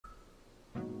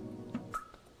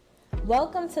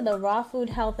Welcome to the Raw Food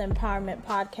Health Empowerment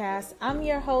Podcast. I'm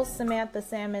your host, Samantha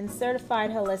Salmon,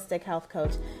 certified holistic health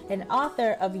coach and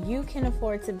author of You Can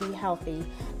Afford to Be Healthy.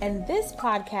 And this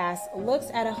podcast looks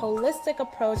at a holistic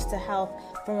approach to health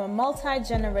from a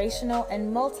multi-generational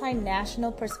and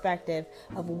multinational perspective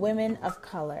of women of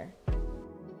color.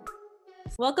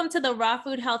 Welcome to the Raw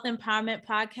Food Health Empowerment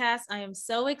Podcast. I am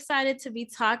so excited to be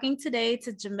talking today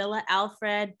to Jamila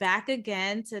Alfred, back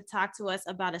again to talk to us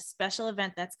about a special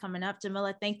event that's coming up.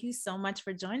 Jamila, thank you so much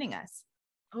for joining us.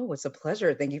 Oh, it's a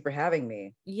pleasure. Thank you for having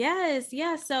me. Yes.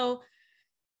 So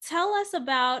tell us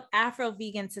about Afro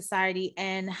Vegan Society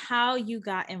and how you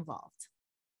got involved.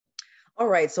 All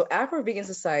right. So Afro Vegan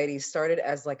Society started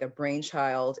as like a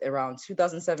brainchild around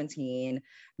 2017.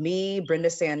 Me, Brenda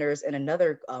Sanders, and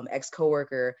another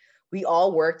ex-coworker, we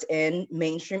all worked in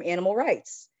mainstream animal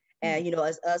rights. And,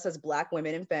 as us as Black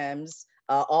women and femmes,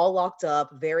 all locked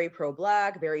up, very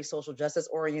pro-Black, very social justice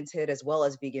oriented, as well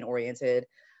as vegan oriented.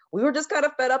 We were just kind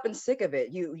of fed up and sick of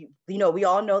it. We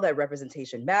all know that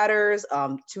representation matters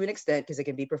to an extent because it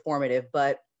can be performative,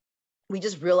 but we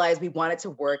just realized we wanted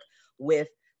to work with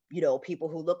people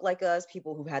who look like us,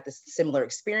 people who had similar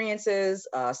experiences,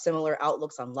 similar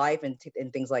outlooks on life and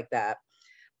things like that.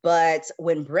 But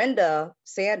when Brenda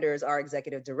Sanders, our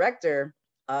executive director,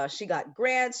 she got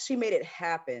grants, she made it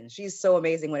happen. She's so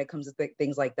amazing when it comes to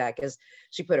things like that because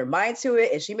she put her mind to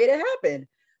it and she made it happen.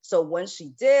 So once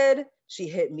she did, she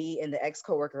hit me and the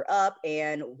ex-coworker up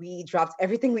and we dropped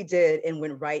everything we did and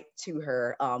went right to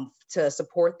her to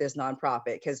support this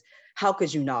nonprofit because how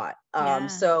could you not?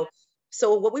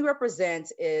 So what we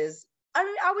represent is,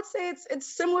 I would say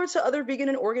it's similar to other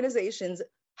vegan organizations.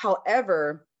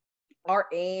 However, our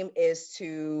aim is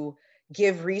to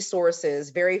give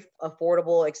resources, very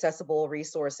affordable, accessible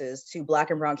resources to Black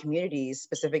and Brown communities,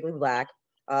 specifically Black,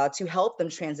 to help them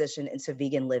transition into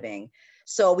vegan living.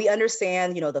 So we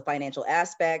understand, the financial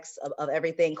aspects of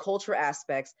everything, culture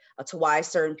aspects to why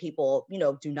certain people,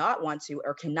 do not want to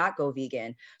or cannot go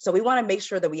vegan. So we want to make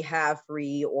sure that we have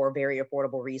free or very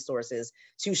affordable resources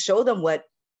to show them what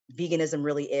veganism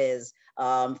really is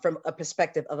from a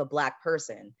perspective of a Black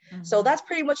person. Mm-hmm. So that's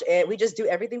pretty much it. We just do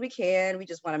everything we can. We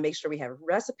just want to make sure we have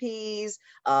recipes,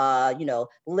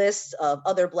 lists of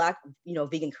other Black,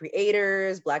 vegan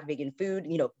creators, Black vegan food,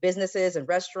 businesses and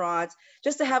restaurants,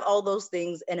 just to have all those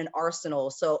things in an arsenal.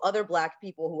 So other Black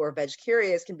people who are veg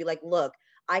curious can be like, look,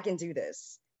 I can do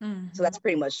this. Mm-hmm. So that's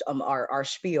pretty much our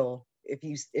spiel,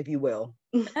 if you will.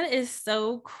 That is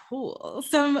so cool.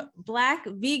 Some Black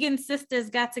vegan sisters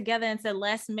got together and said,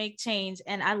 let's make change.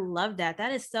 And I love that.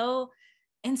 That is so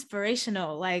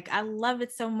inspirational. Like, I love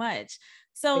it so much.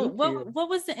 So what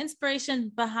was the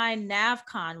inspiration behind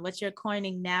NavCon? What you're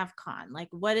coining NavCon? Like,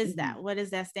 what is that? What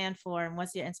does that stand for? And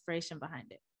what's your inspiration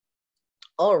behind it?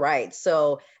 All right.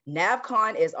 So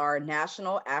NavCon is our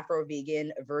National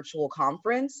Afro-Vegan Virtual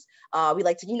Conference. We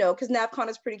like to, because NavCon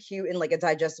is pretty cute and like a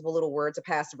digestible little word to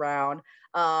pass around.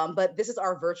 But this is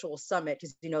our virtual summit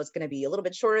because, it's going to be a little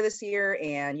bit shorter this year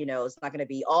and, it's not going to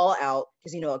be all out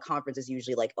because, a conference is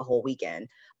usually like a whole weekend.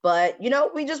 But,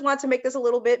 we just want to make this a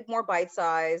little bit more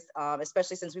bite-sized,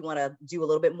 especially since we want to do a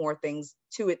little bit more things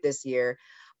to it this year.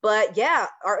 But yeah,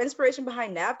 our inspiration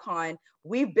behind NavCon,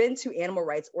 we've been to animal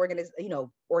rights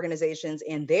organizations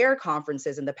and their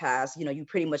conferences in the past. You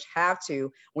pretty much have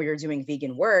to when you're doing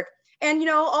vegan work. And,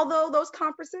 although those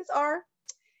conferences are,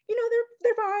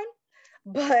 they're fine.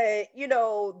 But,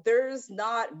 there's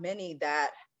not many that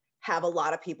have a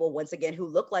lot of people, once again, who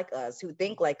look like us, who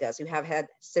think like us, who have had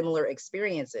similar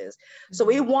experiences. Mm-hmm. So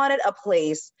we wanted a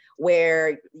place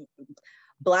where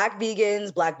Black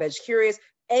vegans, Black veg curious,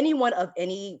 anyone of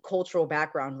any cultural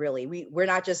background, really. We're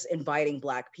not just inviting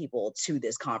Black people to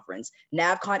this conference.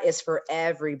 NavCon is for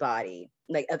everybody,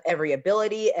 like of every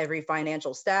ability, every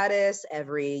financial status,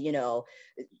 every, your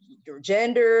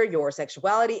gender, your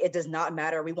sexuality. It does not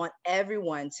matter. We want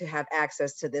everyone to have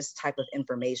access to this type of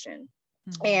information.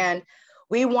 Mm-hmm. And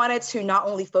we wanted to not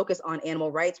only focus on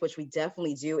animal rights, which we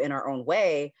definitely do in our own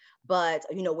way, but,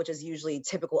 which is usually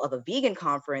typical of a vegan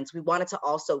conference. We wanted to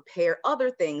also pair other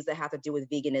things that have to do with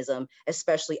veganism,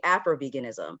 especially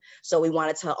Afro-veganism. So we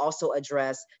wanted to also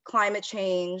address climate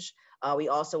change. We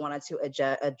also wanted to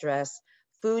address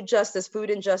food justice, food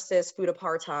injustice, food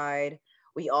apartheid.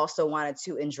 We also wanted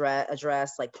to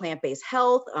address like plant-based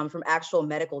health from actual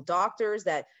medical doctors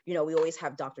that, we always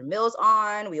have Dr. Mills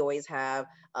on. We always have,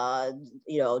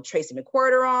 Tracy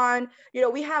McWhorter on.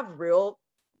 We have real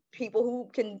people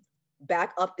who can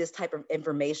back up this type of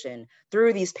information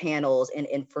through these panels and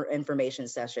information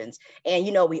sessions. And,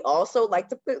 we also like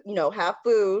to, have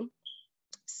food.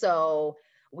 So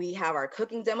We have our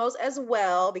cooking demos as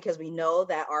well, because we know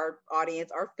that our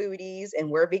audience are foodies and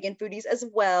we're vegan foodies as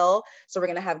well. So we're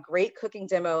going to have great cooking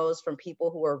demos from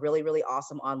people who are really, really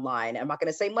awesome online. I'm not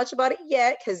going to say much about it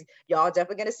yet because y'all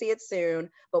definitely going to see it soon,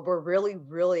 but we're really,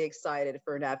 really excited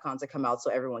for NavCon to come out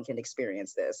so everyone can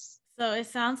experience this. So it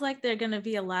sounds like there are going to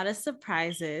be a lot of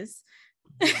surprises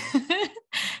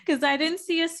because I didn't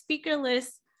see a speaker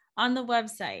list on the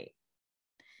website.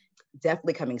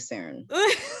 Definitely coming soon.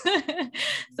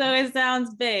 So it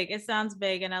sounds big. It sounds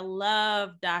big. And I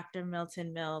love Dr.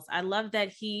 Milton Mills. I love that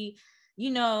he,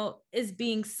 is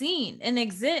being seen and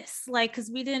exists. Like, because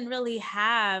we didn't really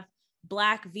have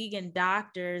Black vegan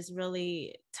doctors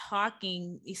really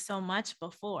talking so much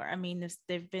before. I mean,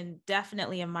 they've been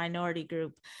definitely a minority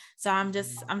group. So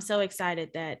I'm so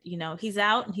excited that, he's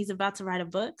out and he's about to write a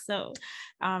book. So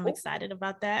I'm excited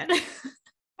about that.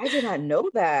 I did not know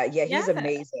that. Yeah, he's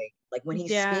amazing. Like when he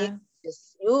speaks,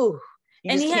 just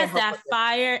and he has that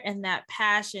fire and that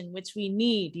passion, which we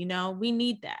need. We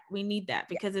need that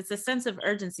because it's a sense of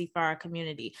urgency for our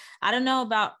community. I don't know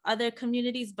about other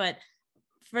communities, but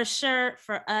for sure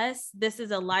for us, this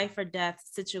is a life or death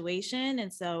situation,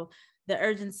 and so the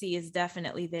urgency is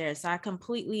definitely there. So I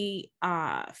completely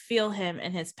feel him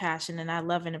and his passion, and I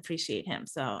love and appreciate him.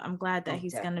 So I'm glad that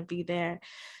he's going to be there.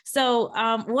 So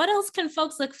what else can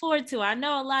folks look forward to? I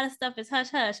know a lot of stuff is hush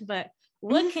hush, but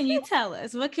what can you tell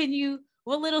us?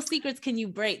 What little secrets can you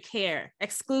break here?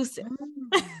 Exclusive.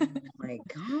 Oh my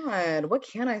God, what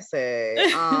can I say?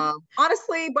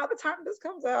 Honestly, by the time this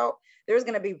comes out, there's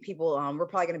going to be people, we're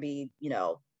probably going to be,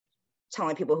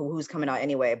 telling people who's coming out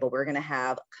anyway, but we're going to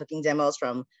have cooking demos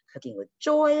from Cooking with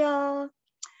Joya.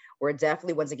 We're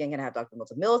definitely, once again, going to have Dr.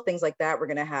 Milton Mills, things like that. We're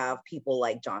going to have people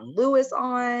like John Lewis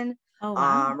on. Oh,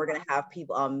 wow. We're going to have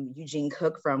people, Eugene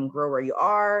Cook from Grow Where You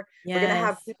Are. Yes. We're going to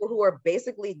have people who are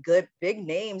basically good, big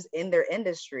names in their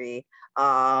industry.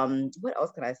 What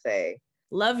else can I say?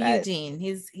 Love Eugene.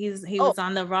 He was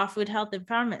on the Raw Food Health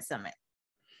Empowerment Summit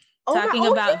talking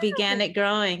about veganic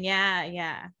growing.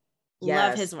 Yeah. Yes,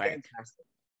 love his work. Fantastic.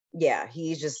 Yeah,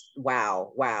 he's just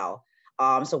wow.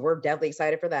 So we're definitely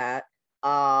excited for that.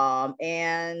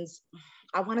 And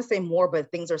I want to say more, but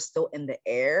things are still in the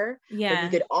air. Yeah. But you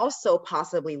could also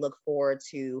possibly look forward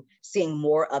to seeing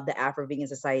more of the Afro Vegan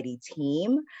Society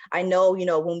team. I know,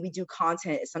 when we do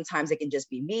content, sometimes it can just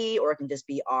be me or it can just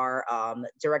be our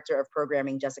director of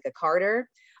programming, Jessica Carter.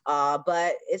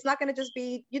 But it's not going to just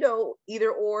be,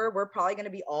 either or. We're probably going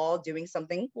to be all doing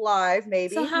something live,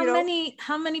 maybe. So how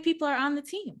many people are on the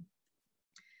team?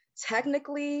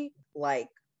 Technically, like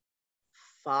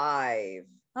 5.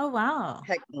 Oh, wow.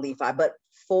 Technically 5, but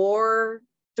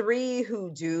 3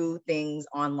 who do things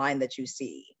online that you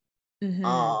see.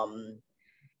 Mm-hmm.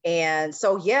 And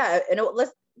so, yeah,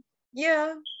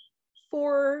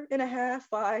 4.5,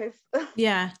 5.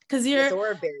 Yeah, because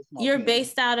you're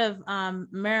based out of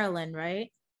Maryland, right?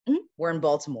 Mm-hmm. We're in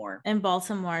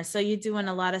Baltimore. So you're doing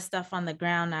a lot of stuff on the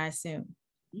ground, I assume.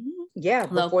 Mm-hmm. Yeah,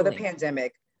 before the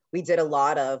pandemic, we did a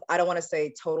lot of, I don't want to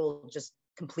say total just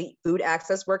complete food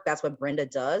access work. That's what Brenda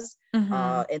does in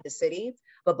the city.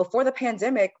 But before the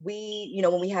pandemic, we,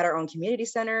 when we had our own community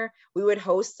center, we would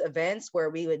host events where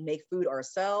we would make food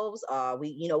ourselves.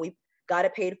 We got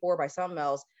it paid for by someone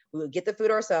else. We would get the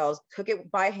food ourselves, cook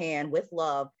it by hand with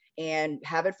love, and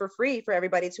have it for free for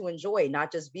everybody to enjoy,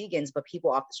 not just vegans, but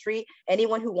people off the street.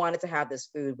 Anyone who wanted to have this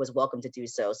food was welcome to do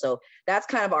so. So that's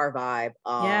kind of our vibe.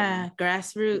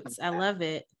 Grassroots. I love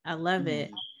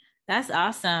it. That's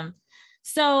awesome.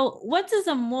 So what does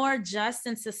a more just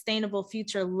and sustainable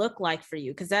future look like for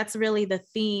you? Because that's really the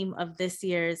theme of this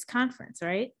year's conference,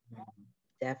 right?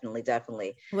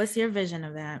 Definitely. What's your vision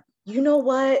of that? You know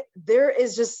what? There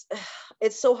is just,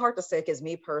 it's so hard to say because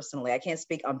me personally, I can't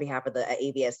speak on behalf of the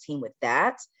AVS team with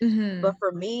that. Mm-hmm. But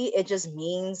for me, it just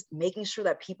means making sure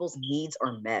that people's needs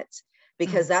are met,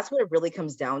 because that's what it really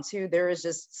comes down to. There is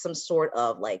just some sort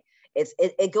of like,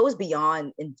 it goes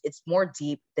beyond, and it's more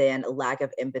deep than a lack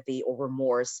of empathy or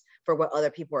remorse for what other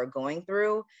people are going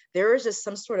through. There is just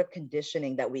some sort of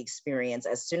conditioning that we experience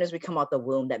as soon as we come out the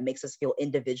womb that makes us feel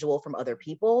individual from other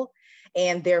people.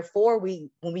 And therefore, when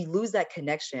we lose that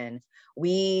connection,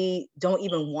 we don't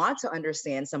even want to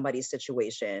understand somebody's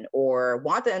situation or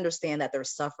want to understand that they're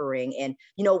suffering. And,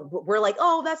 we're like,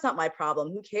 oh, that's not my problem.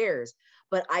 Who cares?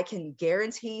 But I can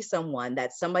guarantee someone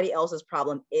that somebody else's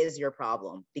problem is your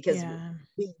problem, because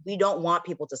we don't want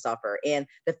people to suffer. And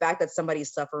the fact that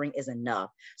somebody's suffering is enough.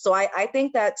 So I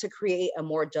think that to create a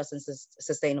more just and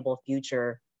sustainable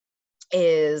future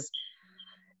is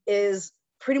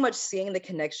pretty much seeing the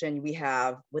connection we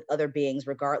have with other beings,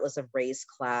 regardless of race,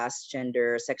 class,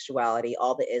 gender, sexuality,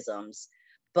 all the isms.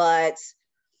 But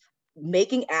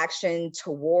making action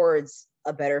towards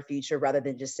a better future rather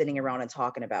than just sitting around and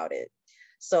talking about it.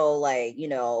 So like,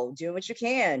 doing what you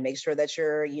can, make sure that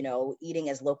you're, eating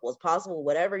as local as possible,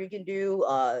 whatever you can do,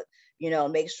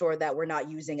 make sure that we're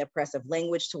not using oppressive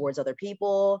language towards other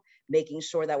people, making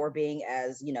sure that we're being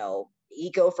as,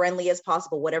 eco-friendly as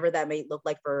possible, whatever that may look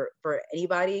like for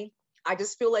anybody. I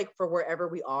just feel like for wherever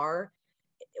we are,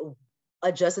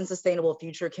 a just and sustainable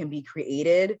future can be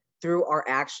created through our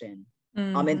action.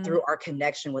 And through our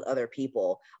connection with other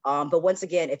people. But once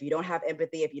again, if you don't have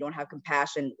empathy, if you don't have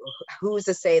compassion, who's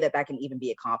to say that can even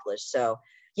be accomplished? So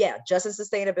yeah, justice and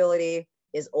sustainability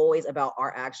is always about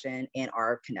our action and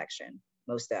our connection,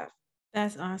 most def.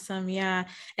 That's awesome. Yeah.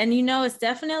 And it's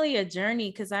definitely a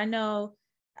journey, because I know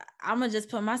I'm gonna just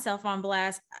put myself on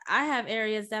blast. I have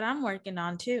areas that I'm working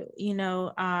on too,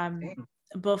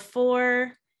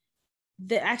 before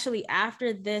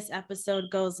after this episode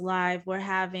goes live, we're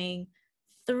having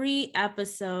 3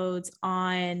 episodes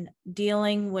on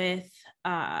dealing with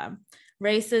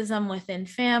racism within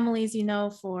families,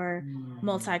 for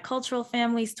multicultural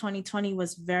families. 2020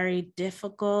 was very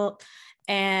difficult.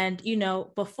 And,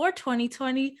 before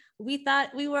 2020, we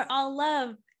thought we were all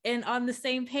love and on the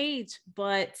same page,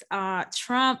 but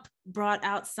Trump brought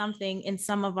out something in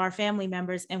some of our family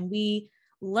members, and we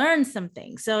learned some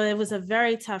things. So it was a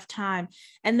very tough time.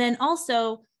 And then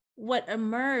also, what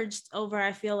emerged over,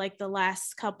 I feel like, the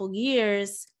last couple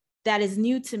years that is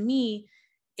new to me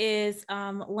is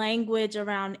language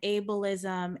around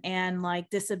ableism and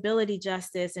like disability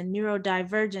justice and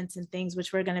neurodivergence and things,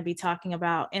 which we're going to be talking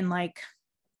about, and like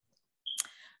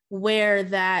where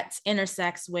that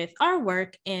intersects with our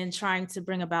work in trying to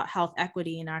bring about health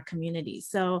equity in our communities.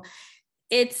 So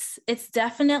it's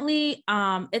definitely,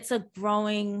 it's a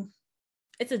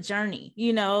journey,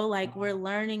 we're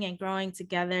learning and growing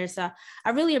together. So I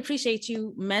really appreciate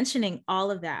you mentioning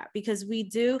all of that, because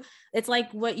it's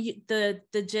like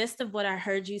the gist of what I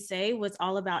heard you say was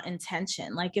all about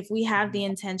intention. Like if we have the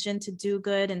intention to do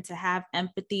good and to have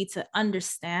empathy, to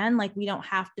understand, like we don't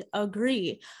have to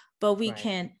agree, but we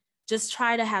can just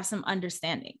try to have some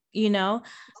understanding,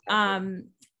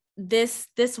 this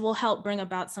will help bring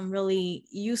about some really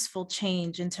useful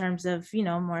change in terms of,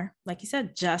 more, like you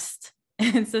said, just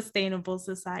and sustainable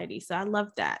society. So I love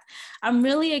that. I'm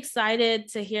really excited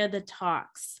to hear the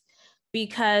talks,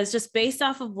 because just based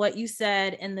off of what you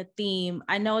said in the theme,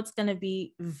 I know it's going to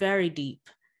be very deep,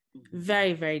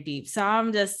 very, very deep. So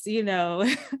I'm just,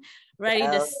 ready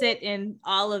to sit in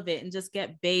all of it and just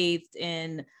get bathed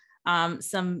in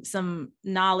some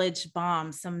knowledge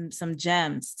bombs, some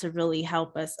gems to really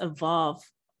help us evolve,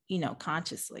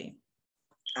 consciously.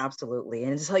 Absolutely.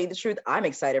 And to tell you the truth, I'm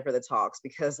excited for the talks,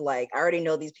 because like I already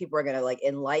know these people are going to like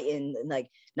enlighten, like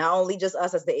not only just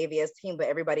us as the AVS team, but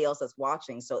everybody else that's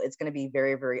watching. So it's going to be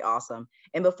very, very awesome.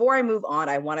 And before I move on,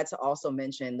 I wanted to also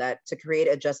mention that to create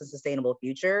a just and sustainable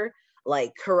future,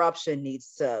 like corruption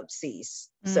needs to cease.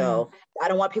 So I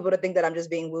don't want people to think that I'm just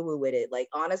being woo-woo with it. Like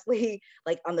honestly,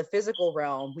 like on the physical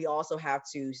realm, we also have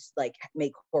to like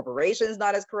make corporations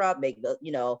not as corrupt, make the,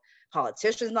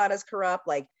 politicians not as corrupt.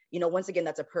 Like, once again,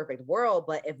 that's a perfect world.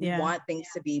 But if we want things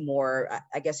to be more,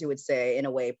 I guess you would say, in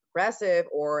a way progressive,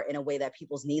 or in a way that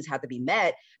people's needs have to be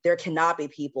met, there cannot be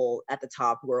people at the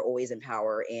top who are always in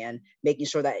power and making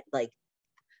sure that like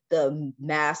the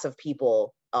mass of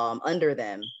people under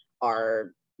them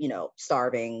are,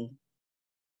 starving,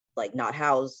 like not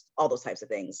housed, all those types of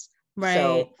things. Right.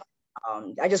 So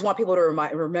I just want people to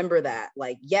remember that,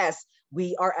 like, yes,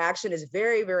 our action is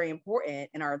very, very important,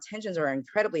 and our intentions are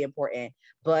incredibly important.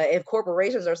 But if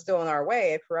corporations are still in our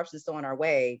way, if corruption is still in our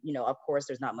way, of course,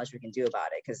 there's not much we can do about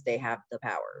it, because they have the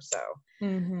power. So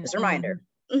just a reminder.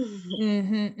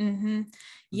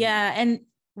 Yeah. And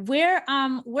where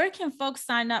can folks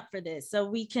sign up for this so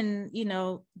we can,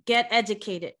 get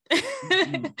educated?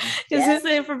 Because this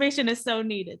information is so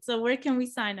needed. So where can we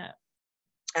sign up?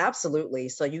 Absolutely.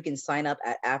 So you can sign up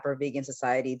at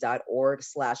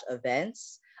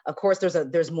afrovegansociety.org/events. Of course,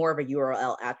 there's more of a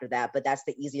URL after that, but that's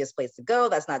the easiest place to go.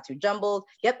 That's not too jumbled.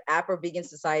 Yep,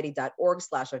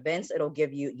 afrovegansociety.org/events.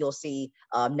 You'll see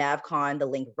NavCon, the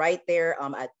link right there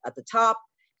at the top.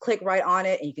 Click right on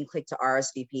it, and you can click to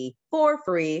RSVP for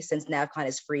free, since NavCon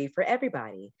is free for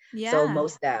everybody. Yeah. So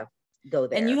most staff go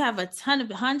there. And you have a ton of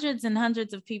hundreds and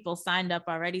hundreds of people signed up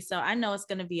already. So I know it's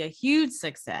going to be a huge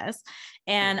success,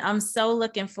 and I'm so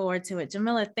looking forward to it.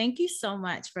 Jamila, thank you so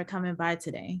much for coming by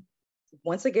today.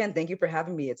 Once again, thank you for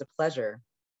having me. It's a pleasure.